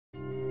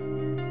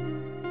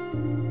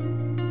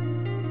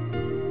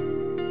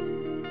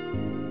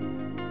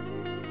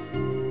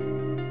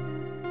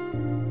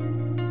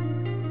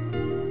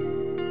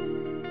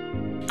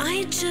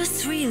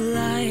just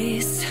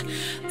realized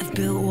I've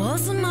built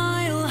walls a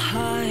mile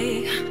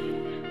high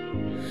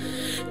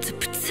to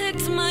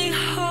protect my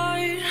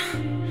heart,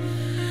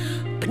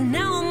 but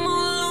now I'm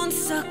all alone,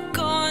 stuck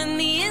on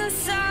the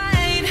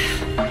inside.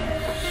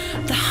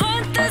 The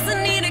heart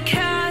doesn't need a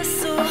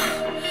castle,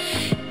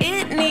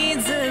 it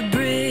needs a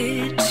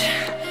bridge.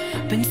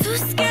 Been too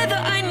scared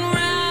that I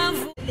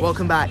unravel.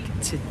 Welcome back.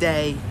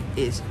 Today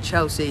is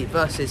Chelsea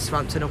versus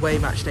Southampton away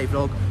match day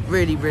vlog.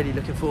 Really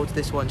looking forward to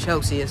this one.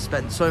 Chelsea has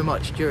spent so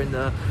much during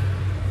the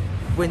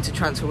winter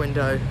transfer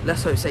window.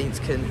 Let's hope Saints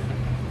can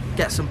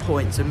get some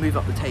points and move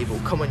up the table.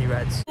 Come on, you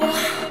Reds.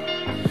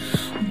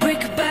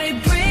 Brick by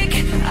brick,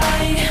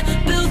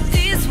 I built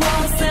these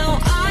walls. Now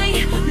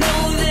I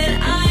know that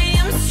I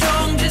am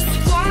strong. Just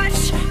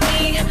watch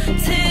me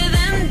tear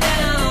them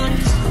down.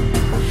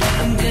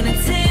 I'm gonna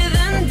tear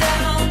them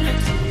down.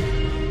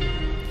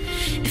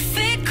 If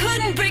it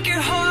couldn't break your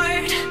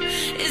heart,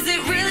 is it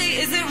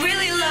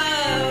really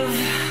love?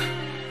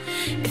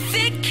 If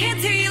it can't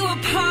tear you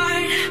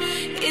apart,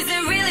 is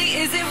it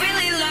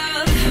really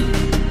love?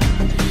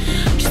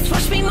 Just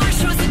watch me march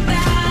towards the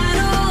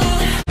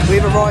battle.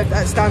 We've arrived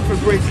at Stamford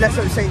Bridge. Let's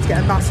hope Saints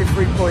get a massive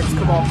 3 points.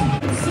 Come on.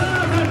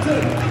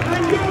 Southampton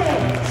and your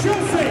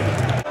Chelsea.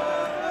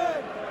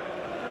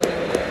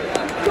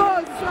 Go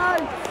on,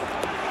 Saints!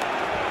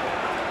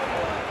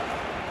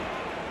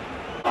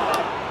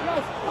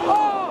 Yes!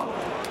 Oh!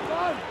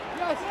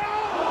 Yes!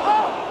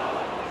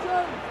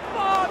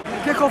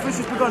 Oh! Kick-off has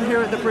just begun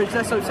here at the bridge.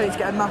 Let's hope Saints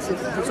get a massive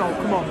result.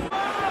 Come on.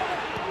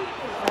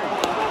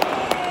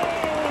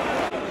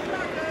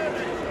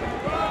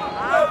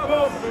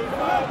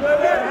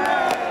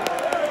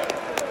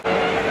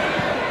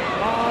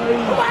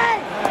 Away!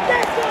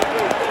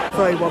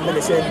 31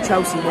 minutes in,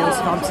 Chelsea nil,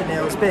 Southampton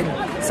nil. It's been,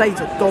 Saints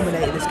have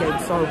dominated this game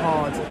so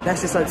hard.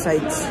 Let's just hope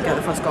Saints get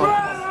the first goal.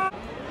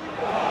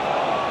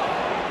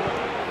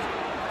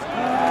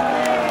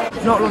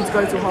 Not long to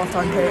go till half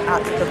time here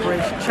at the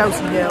bridge.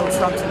 Chelsea nil,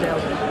 Southampton nil.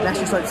 Let's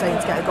just hope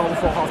Saints get a goal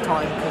before half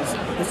time, because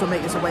this will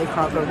make this away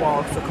crowd go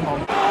wild, so come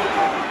on.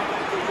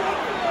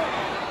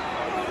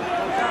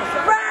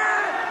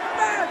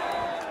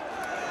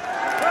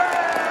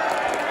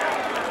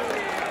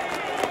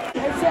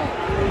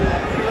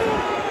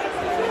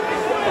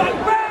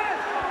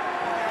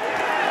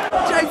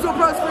 James will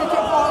press free kick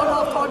ball at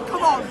half time,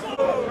 come on!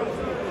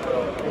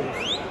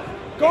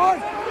 Go on!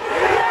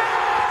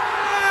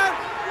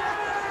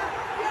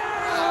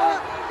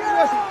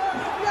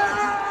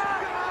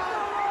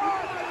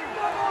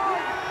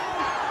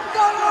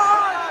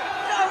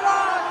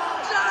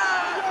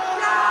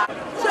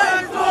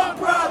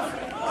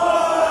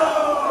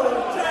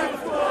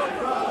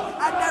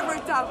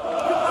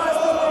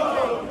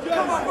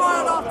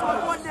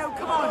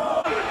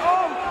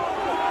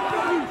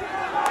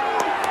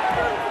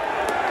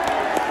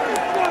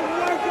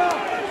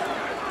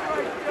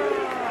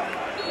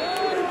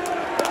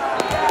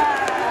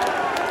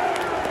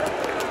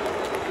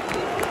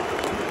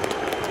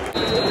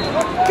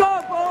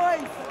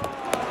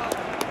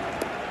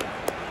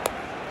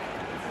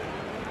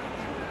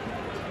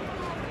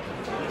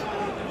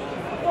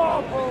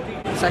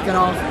 Second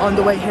half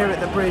underway here at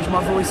the bridge.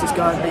 My voice is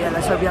going, but yeah,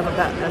 let's hope we have a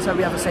bet. Let's hope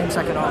we have the same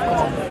second half. Come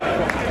on.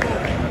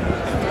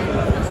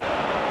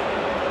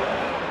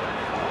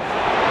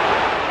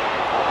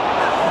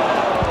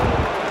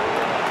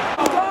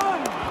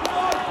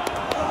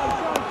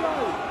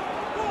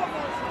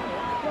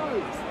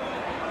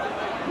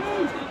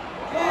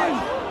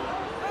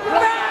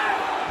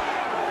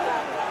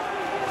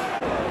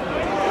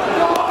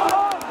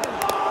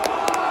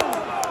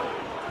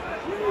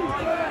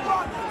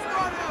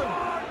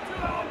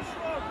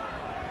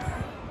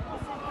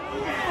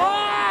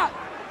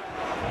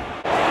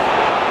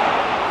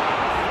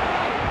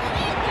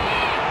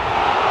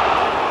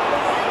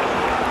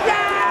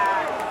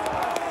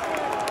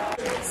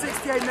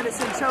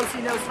 Minutes in,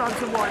 Chelsea nil,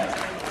 Southampton 1.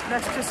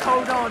 Let's just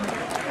hold on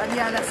and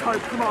yeah, let's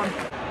hope. Come on.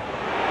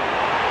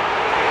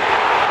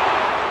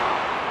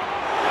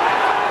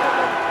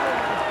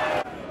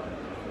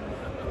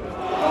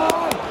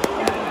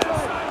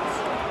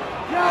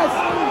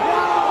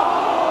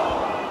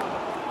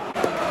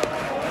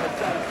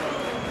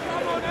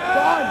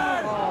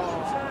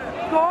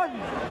 Go on.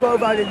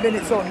 12 added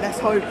minutes on. Let's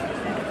hope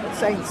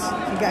Saints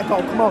can get a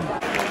goal. Come on.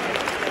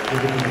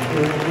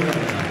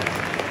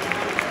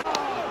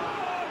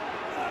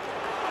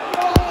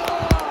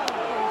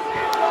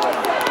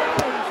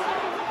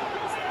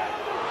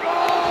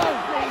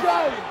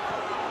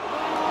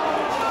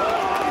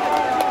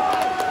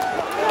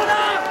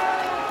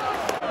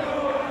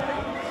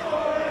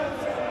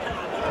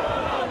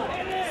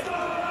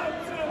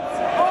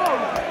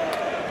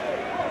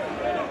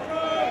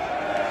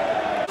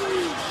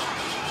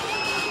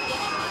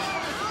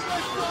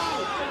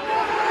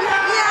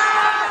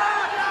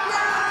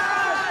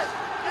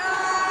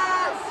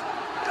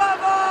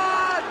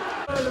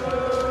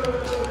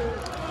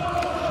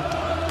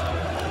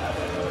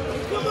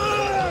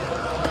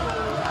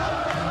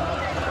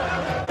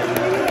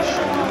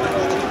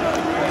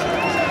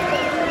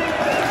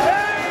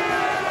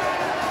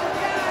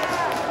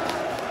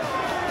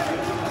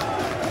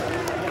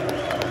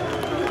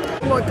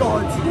 Oh my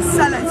God,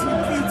 SELLES, you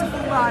beautiful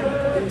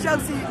man.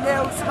 Chelsea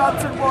 0,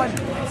 Southampton 1.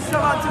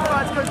 Southampton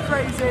fans go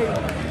crazy.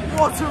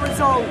 What a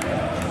result.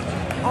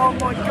 Oh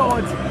my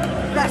God.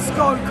 Let's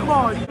go, come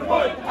on.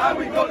 And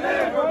we got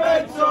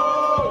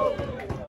Liverpool.